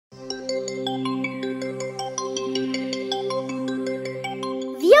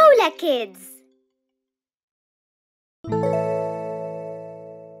Color Kids.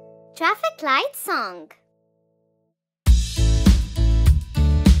 Traffic light song.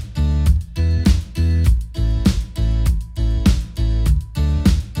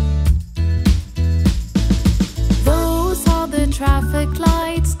 Those are the traffic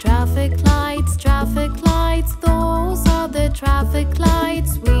lights, traffic lights, traffic lights. Those are the traffic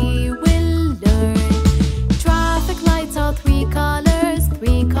lights we will learn. Traffic lights are three colors,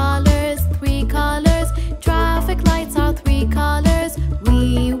 three colors, three colors. Traffic lights are three colors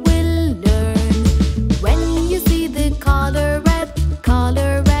we will learn. When you see the color red,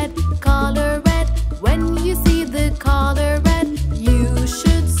 color red, color red. When you see the color red, you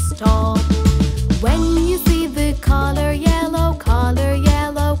should stop. When you see the color yellow, color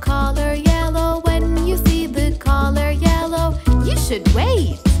yellow, color yellow. When you see the color yellow, you should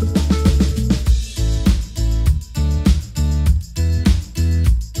wait.